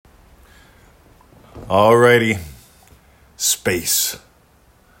Alrighty. Space.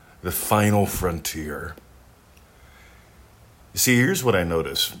 The final frontier. You see, here's what I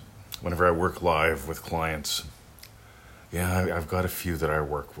notice whenever I work live with clients. Yeah, I've got a few that I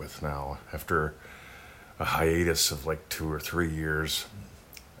work with now. After a hiatus of like 2 or 3 years,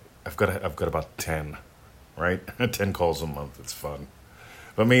 I've got about 10, right? 10 calls a month. It's fun.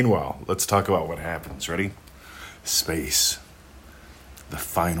 But meanwhile, let's talk about what happens. Ready? Space. The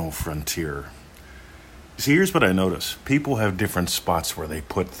final frontier. You see, here's what I notice. People have different spots where they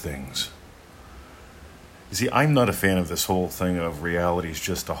put things. You see, I'm not a fan of this whole thing of reality is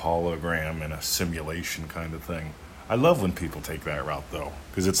just a hologram and a simulation kind of thing. I love when people take that route, though,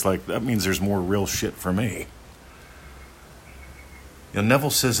 because it's like, that means there's more real shit for me. You know, Neville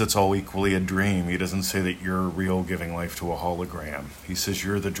says it's all equally a dream. He doesn't say that you're real giving life to a hologram. He says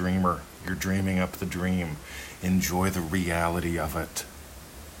you're the dreamer. You're dreaming up the dream. Enjoy the reality of it.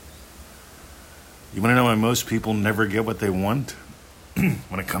 You want to know why most people never get what they want?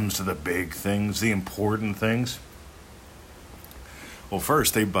 When it comes to the big things, the important things? Well,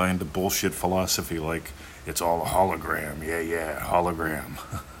 first, they buy into bullshit philosophy like, it's all a hologram. Yeah,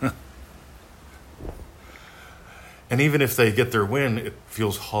 hologram. And even if they get their win, it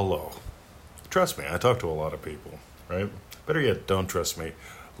feels hollow. Trust me, I talk to a lot of people, right? Better yet, don't trust me.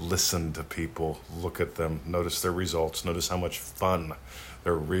 Listen to people, look at them, notice their results, notice how much fun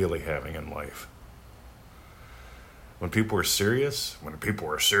they're really having in life. When people are serious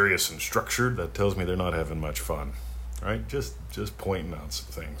and structured, that tells me they're not having much fun, right? Just pointing out some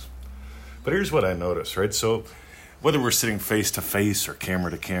things. But here's what I notice, right? So whether we're sitting face to face or camera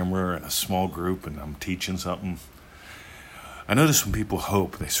to camera in a small group and I'm teaching something, I notice when people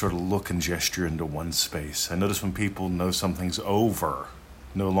hope, they sort of look and gesture into one space. I notice when people know something's over,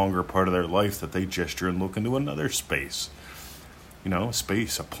 no longer a part of their life, that they gesture and look into another space. You know, a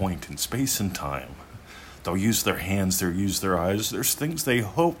space, a point in space and time. They'll use their hands, they'll use their eyes. There's things they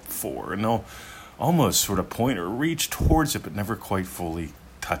hope for, and they'll almost sort of point or reach towards it, but never quite fully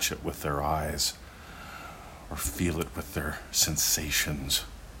touch it with their eyes or feel it with their sensations.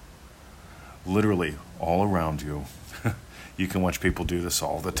 Literally, all around you. You can watch people do this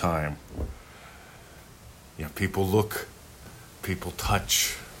all the time. Yeah, people look, people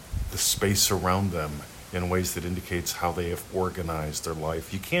touch the space around them in ways that indicates how they have organized their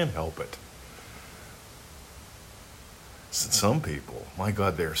life. You can't help it. Some people, my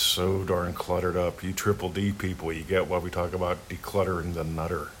God, they're so darn cluttered up. You triple D people, you get what we talk about decluttering the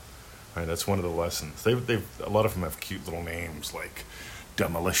nutter. Right, that's one of the lessons. They've a lot of them have cute little names like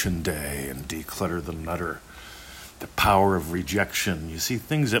Demolition Day and Declutter the Nutter. The power of rejection. You see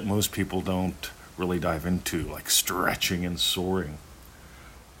things that most people don't really dive into, like stretching and soaring.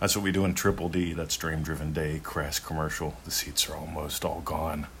 That's what we do in Triple D. That's Dream Driven Day, crass commercial. The seats are almost all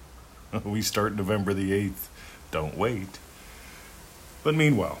gone. We start November the 8th. Don't wait. But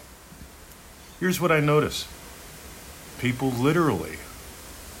meanwhile, here's what I notice. People literally,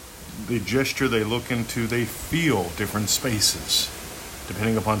 they gesture, they look into, they feel different spaces,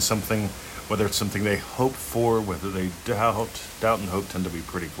 depending upon something, whether it's something they hope for, whether they doubt and hope tend to be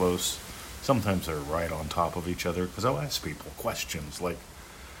pretty close. Sometimes they're right on top of each other, because I'll ask people questions like,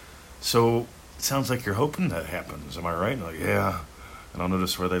 so it sounds like you're hoping that happens, am I right? And like, yeah. And I'll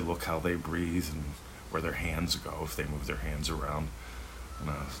notice where they look, how they breathe, and where their hands go, if they move their hands around.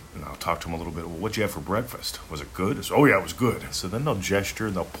 And I'll talk to them a little bit. Well, what'd you have for breakfast? Was it good? Oh, yeah, it was good. So then they'll gesture,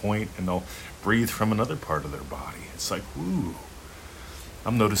 and they'll point, and they'll breathe from another part of their body. It's like, ooh.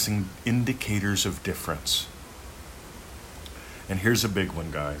 I'm noticing indicators of difference. And here's a big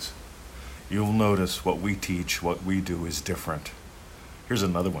one, guys. You'll notice what we teach, what we do is different. Here's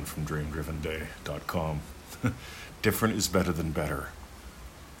another one from DreamDrivenDay.com. Different is better than better.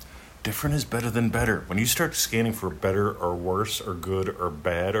 Different is better than better. When you start scanning for better or worse or good or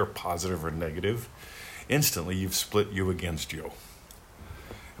bad or positive or negative, instantly you've split you against you.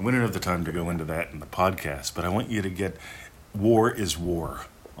 And we don't have the time to go into that in the podcast, but I want you to get war is war.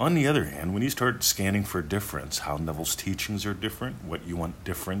 On the other hand, when you start scanning for difference, how Neville's teachings are different, what you want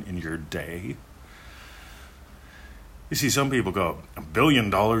different in your day. You see, some people go, $1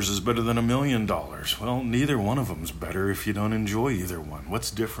 billion is better than $1 million. Well, neither one of them is better if you don't enjoy either one. What's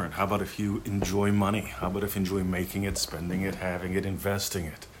different? How about if you enjoy money? How about if you enjoy making it, spending it, having it, investing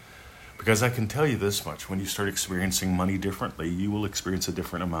it? Because I can tell you this much, when you start experiencing money differently, you will experience a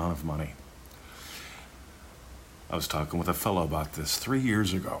different amount of money. I was talking with a fellow about this 3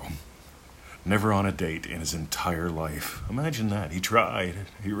 years ago. Never on a date in his entire life. Imagine that. He tried.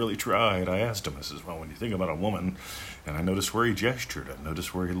 He really tried. I asked him, I says, well, when you think about a woman, and I noticed where he gestured, I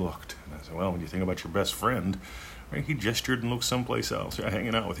noticed where he looked. And I said, well, when you think about your best friend, right, he gestured and looked someplace else.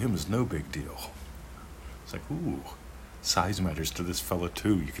 Hanging out with him is no big deal. It's like, ooh, size matters to this fella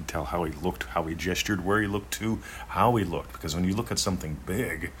too. You can tell how he looked, how he gestured, where he looked to, how he looked. Because when you look at something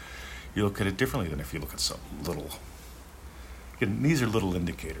big, you look at it differently than if you look at something little. Again, these are little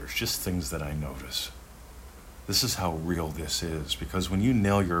indicators, just things that I notice. This is how real this is, because when you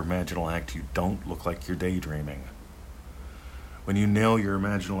nail your imaginal act, you don't look like you're daydreaming. When you nail your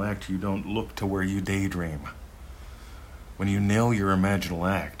imaginal act, you don't look to where you daydream. When you nail your imaginal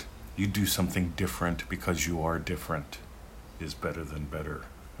act, you do something different because you are different. Is better than better.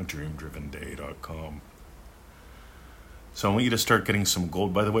 DreamDrivenDay.com. So I want you to start getting some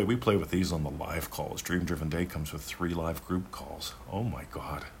gold. By the way, we play with these on the live calls. Dream Driven Day comes with 3 live group calls. Oh my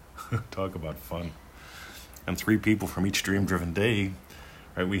God. Talk about fun. And 3 people from each Dream Driven Day,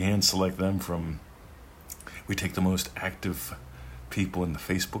 right? We hand select them from, we take the most active people in the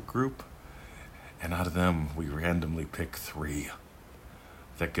Facebook group, and out of them, we randomly pick 3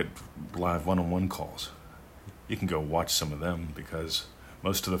 that get live one-on-one calls. You can go watch some of them because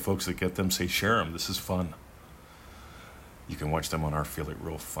most of the folks that get them say share them. This is fun. You can watch them on our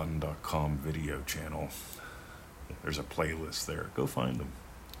feelitrealfun.com video channel. There's a playlist there. Go find them.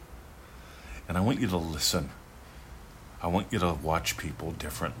 And I want you to listen. I want you to watch people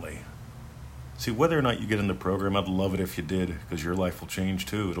differently. See, whether or not you get in the program, I'd love it if you did, because your life will change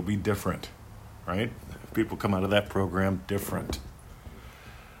too. It'll be different, right? People come out of that program different,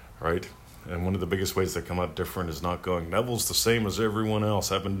 right? And one of the biggest ways they come out different is not going, Neville's the same as everyone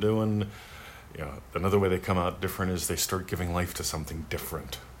else. I've been doing, another way they come out different is they start giving life to something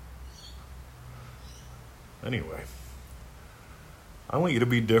different. Anyway, I want you to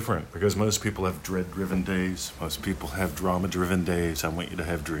be different, because most people have dread-driven days. Most people have drama-driven days. I want you to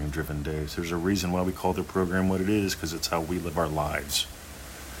have dream-driven days. There's a reason why we call the program what it is, because it's how we live our lives.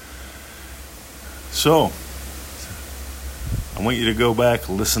 So, I want you to go back,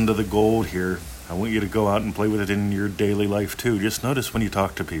 listen to the gold here. I want you to go out and play with it in your daily life too. Just notice when you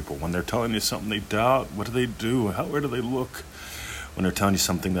talk to people, when they're telling you something they doubt, what do they do? Where do they look? When they're telling you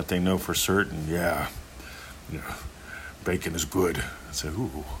something that they know for certain, bacon is good. I say,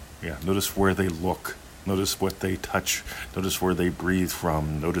 ooh, yeah. Notice where they look. Notice what they touch. Notice where they breathe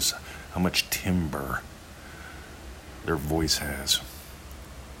from. Notice how much timbre their voice has.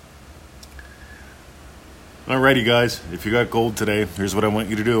 Alrighty, guys. If you got gold today, here's what I want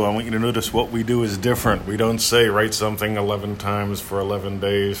you to do. I want you to notice what we do is different. We don't say write something 11 times for 11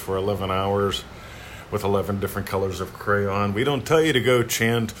 days for 11 hours with 11 different colors of crayon. We don't tell you to go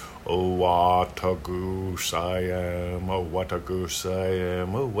chant, oh, what a goose I am, oh, what a goose I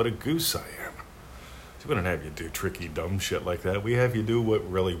am, oh, what a goose I am. So we don't have you do tricky, dumb shit like that. We have you do what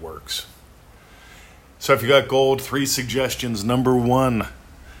really works. So if you got gold, 3 suggestions. Number 1,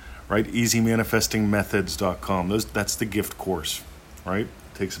 right, easymanifestingmethods.com. That's the gift course, right?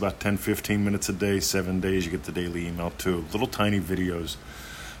 It takes about 10-15 minutes a day, 7 days. You get the daily email too. Little tiny videos.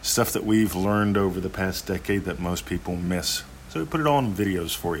 Stuff that we've learned over the past decade that most people miss. So we put it all in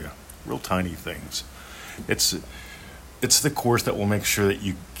videos for you. Real tiny things. It's the course that will make sure that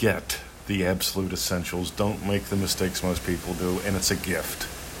you get the absolute essentials. Don't make the mistakes most people do. And it's a gift.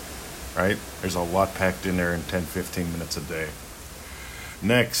 Right? There's a lot packed in there in 10-15 minutes a day.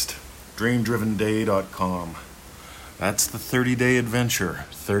 Next, DreamDrivenDay.com. That's the 30-day adventure.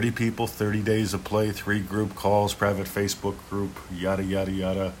 30 people, 30 days of play, 3 group calls, private Facebook group, yada, yada,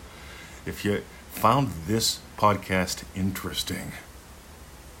 yada. If you found this podcast interesting,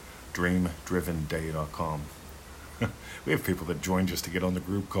 DreamDrivenDay.com. We have people that join just to get on the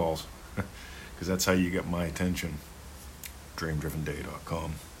group calls, because that's how you get my attention.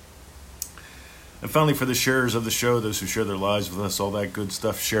 DreamDrivenDay.com. And finally, for the sharers of the show, those who share their lives with us, all that good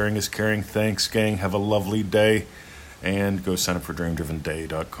stuff, sharing is caring. Thanks, gang. Have a lovely day. And go sign up for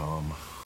DreamDrivenDay.com.